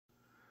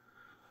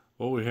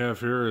What we have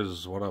here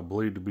is what I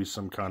believe to be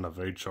some kind of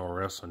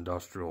HRS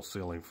industrial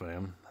ceiling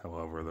fan.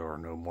 However, there are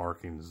no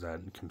markings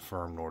that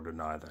confirm nor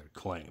deny that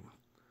claim.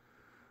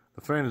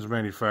 The fan is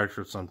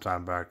manufactured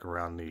sometime back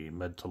around the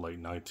mid to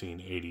late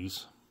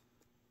 1980s.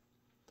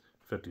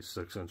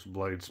 56-inch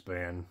blade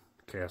span,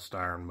 cast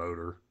iron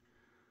motor,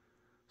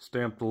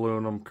 stamped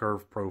aluminum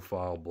curved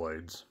profile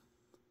blades.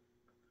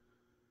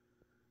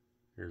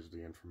 Here's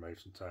the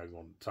information tag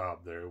on the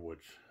top there,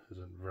 which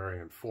isn't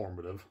very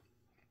informative.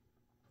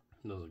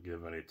 It doesn't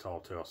give any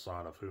telltale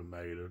sign of who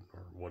made it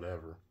or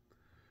whatever.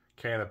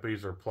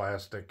 Canopies are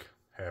plastic,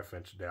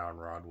 1/2-inch down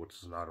rod,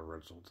 which is not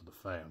original to the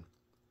fan.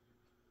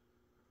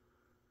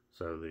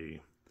 So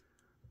the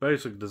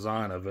basic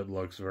design of it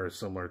looks very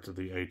similar to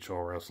the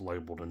HRS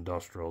labeled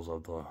industrials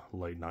of the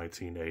late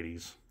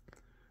 1980s.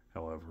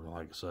 However,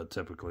 like I said,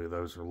 typically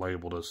those are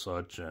labeled as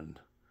such, and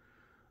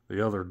the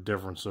other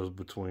differences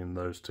between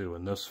those two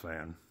and this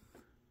fan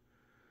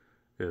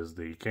is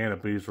the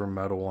canopies were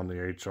metal on the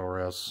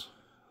HRS,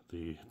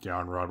 the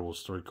down rod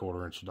was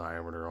 3/4 inch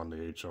diameter on the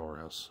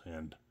HRS,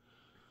 and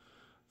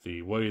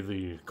the way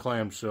the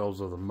clamshells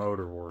of the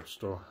motor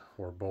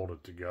were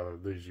bolted together,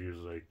 these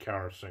use a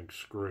countersink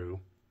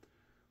screw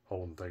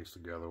holding things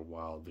together,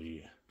 while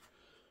the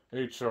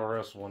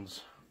HRS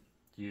ones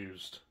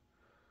used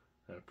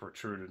a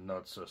protruded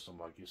nut system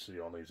like you see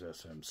on these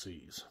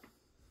SMCs.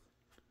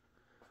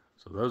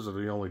 So those are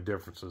the only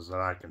differences that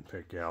I can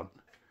pick out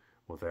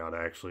without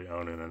actually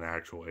owning an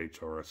actual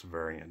HRS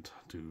variant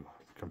to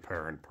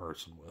compare in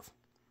person with.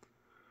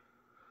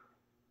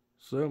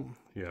 So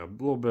yeah, a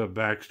little bit of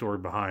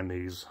backstory behind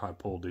these. I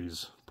pulled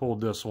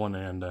this one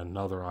and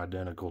another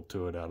identical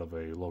to it out of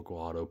a local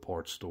auto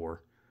parts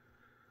store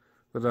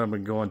that I've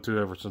been going to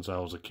ever since I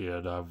was a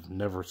kid. I've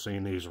never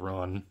seen these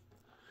run.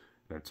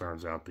 And it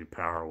turns out the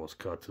power was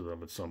cut to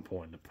them at some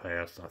point in the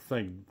past. I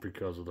think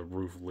because of the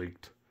roof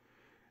leaked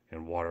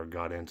and water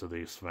got into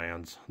these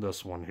fans.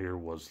 This one here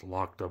was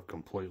locked up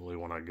completely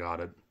when I got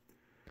it.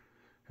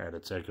 Had to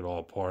take it all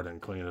apart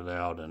and clean it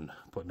out and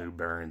put new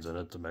bearings in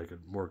it to make it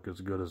work as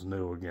good as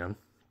new again.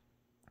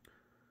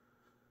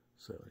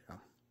 So yeah,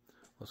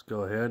 let's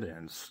go ahead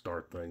and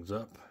start things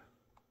up.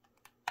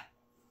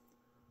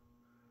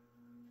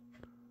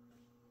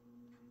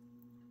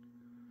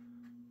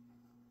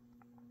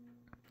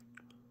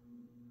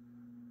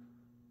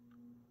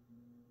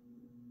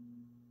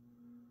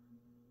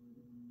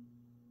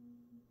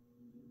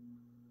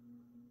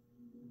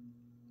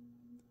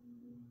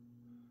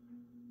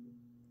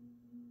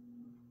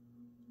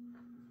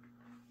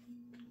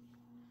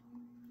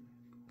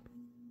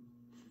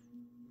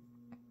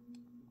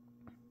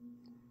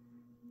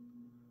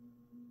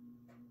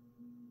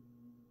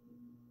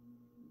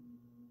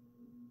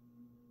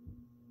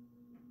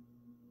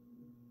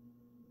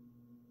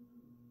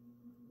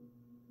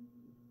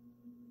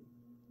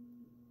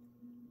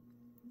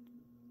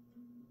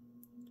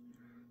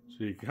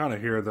 So you can kind of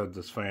hear that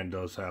this fan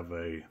does have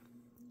a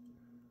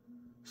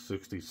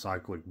 60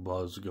 cyclic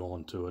buzz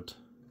going to it.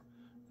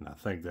 And I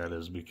think that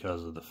is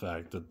because of the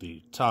fact that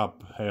the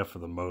top half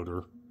of the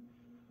motor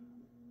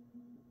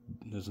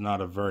is not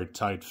a very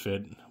tight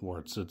fit where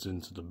it sits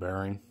into the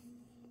bearing.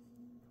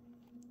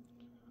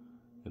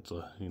 It's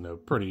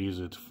pretty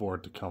easy for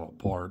it to come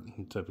apart.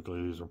 And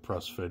typically these are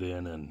press fit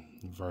in and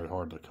very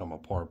hard to come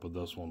apart, but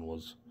this one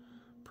was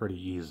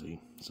pretty easy.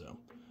 So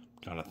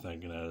kind of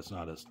thinking that it's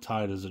not as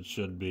tight as it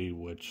should be,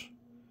 which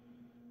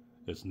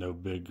it's no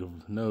big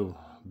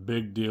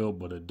deal,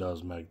 but it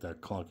does make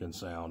that clunking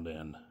sound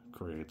and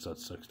creates that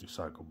 60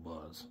 cycle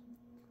buzz.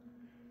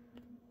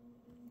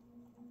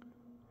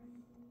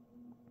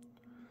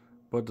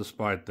 But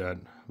despite that,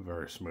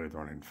 very smooth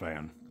running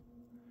fan.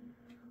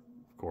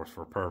 Of course,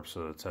 for purpose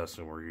of the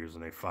testing, we're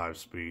using a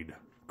 5-speed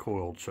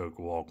coiled choke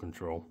wall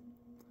control.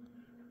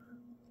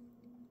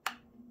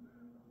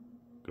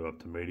 Go up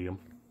to medium.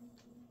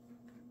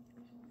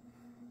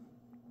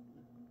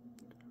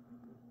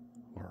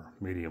 Or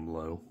medium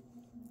low.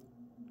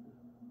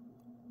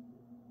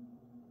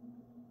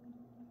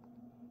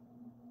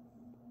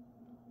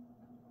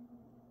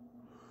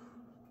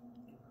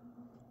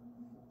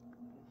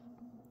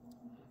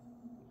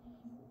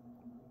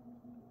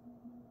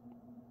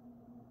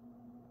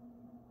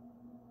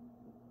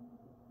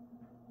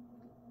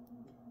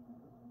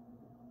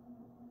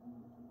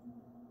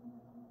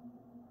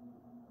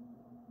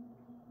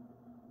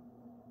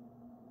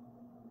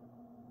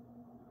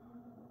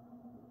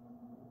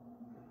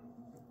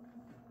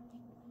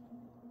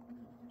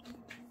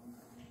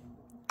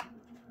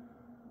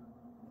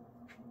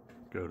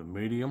 Go to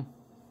medium.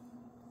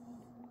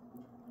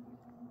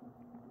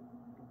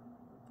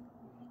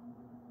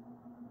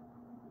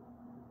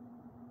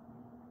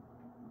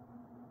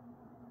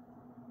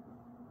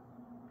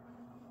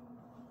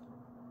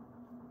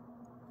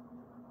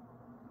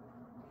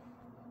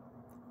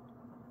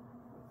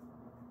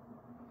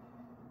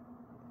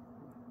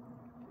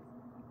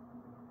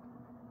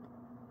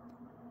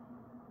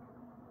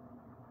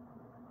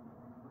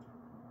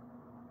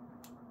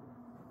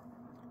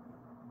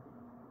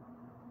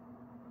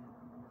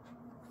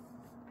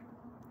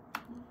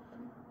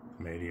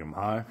 medium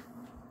high.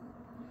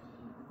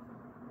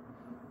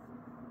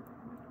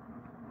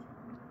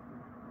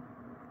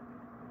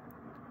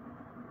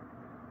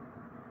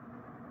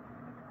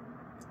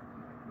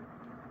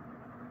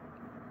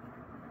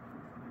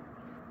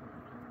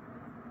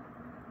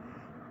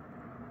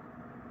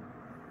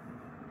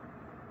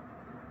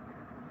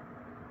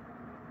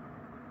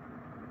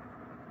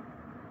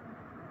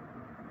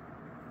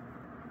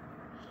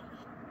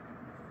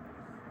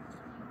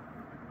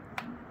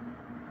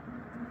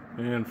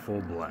 And full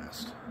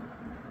blast.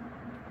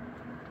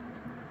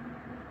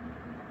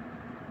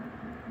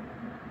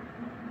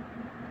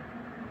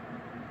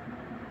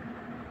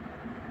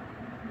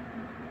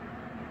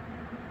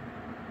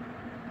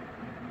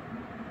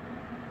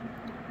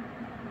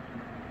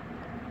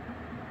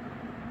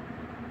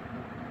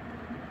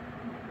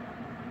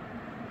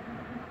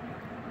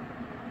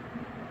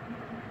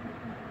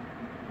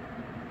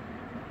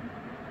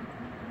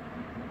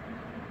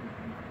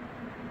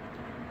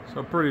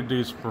 So pretty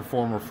decent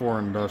performer for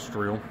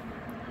industrial.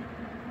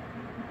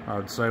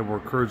 I'd say we're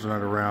cruising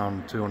at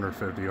around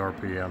 250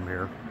 RPM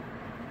here.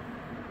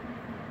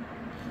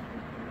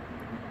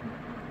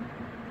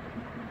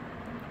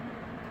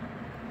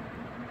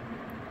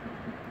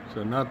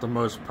 So not the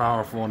most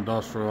powerful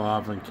industrial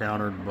I've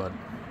encountered, but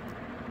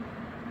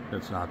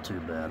it's not too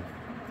bad.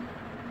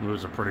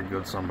 Moves a pretty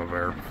good sum of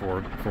air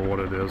for what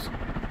it is.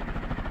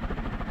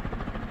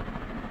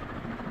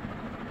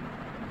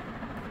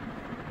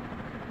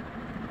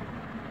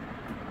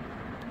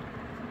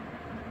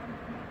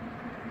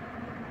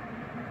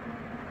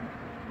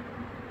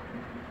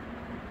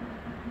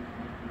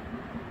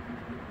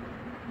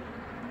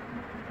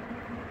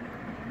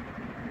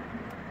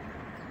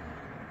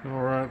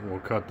 Alright, we'll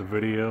cut the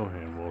video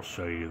and we'll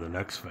show you the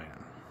next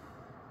fan.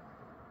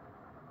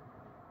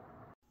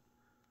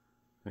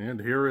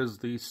 And here is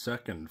the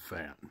second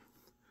fan.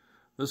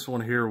 This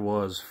one here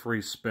was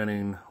free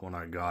spinning when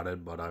I got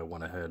it, but I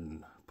went ahead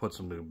and put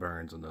some new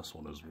bearings in this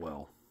one as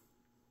well.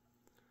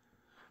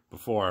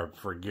 Before I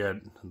forget,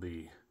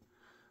 like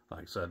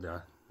I said,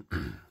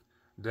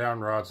 down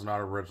rod's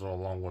not original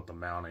along with the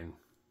mounting.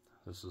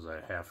 This is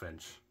a 1/2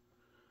 inch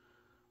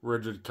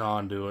rigid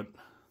conduit.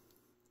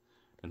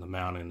 And the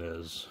mounting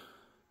is,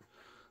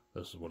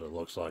 this is what it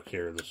looks like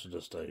here. This is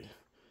just I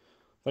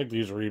think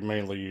these are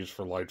mainly used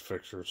for light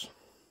fixtures.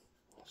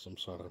 Some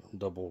sort of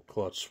double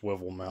clutch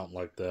swivel mount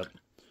like that.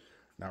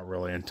 Not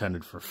really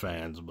intended for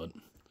fans, but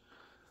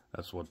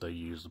that's what they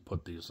use to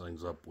put these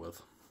things up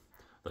with.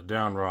 The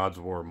down rods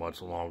were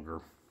much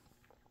longer.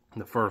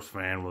 The first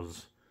fan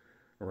was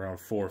around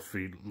 4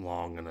 feet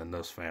long, and then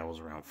this fan was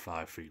around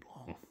 5 feet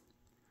long.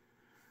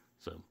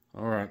 So,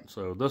 alright,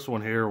 so this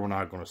one here, we're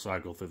not going to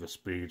cycle through the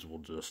speeds, we'll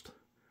just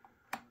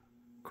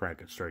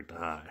crank it straight to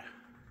high.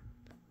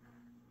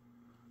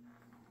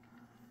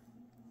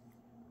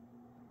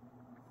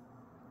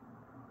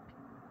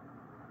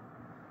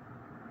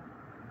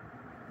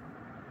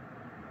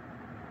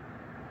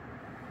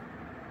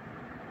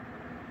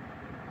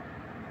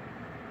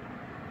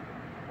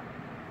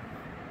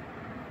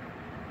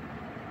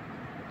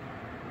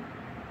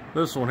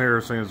 This one here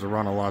seems to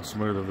run a lot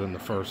smoother than the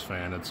first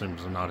fan. It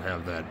seems to not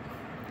have that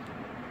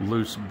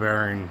loose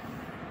bearing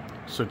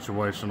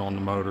situation on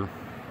the motor.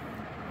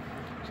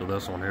 So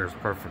this one here is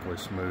perfectly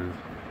smooth.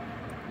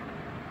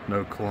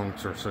 No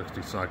clunks or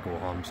 60 cycle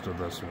hums to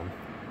this one.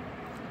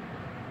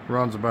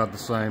 Runs about the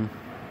same.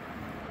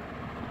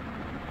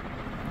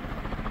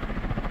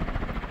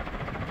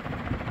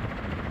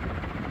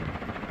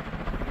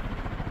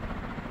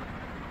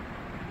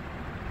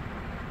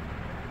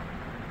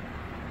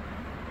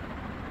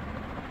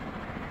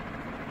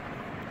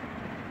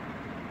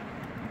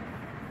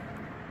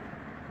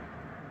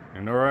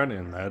 Alright,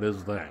 and that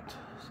is that.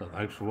 So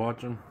thanks for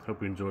watching.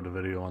 Hope you enjoyed the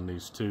video on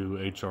these two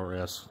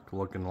HRS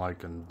looking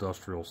like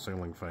industrial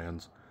ceiling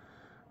fans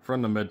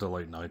from the mid to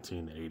late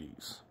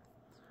 1980s.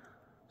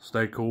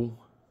 Stay cool.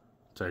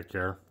 Take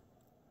care.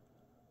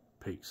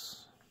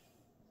 Peace.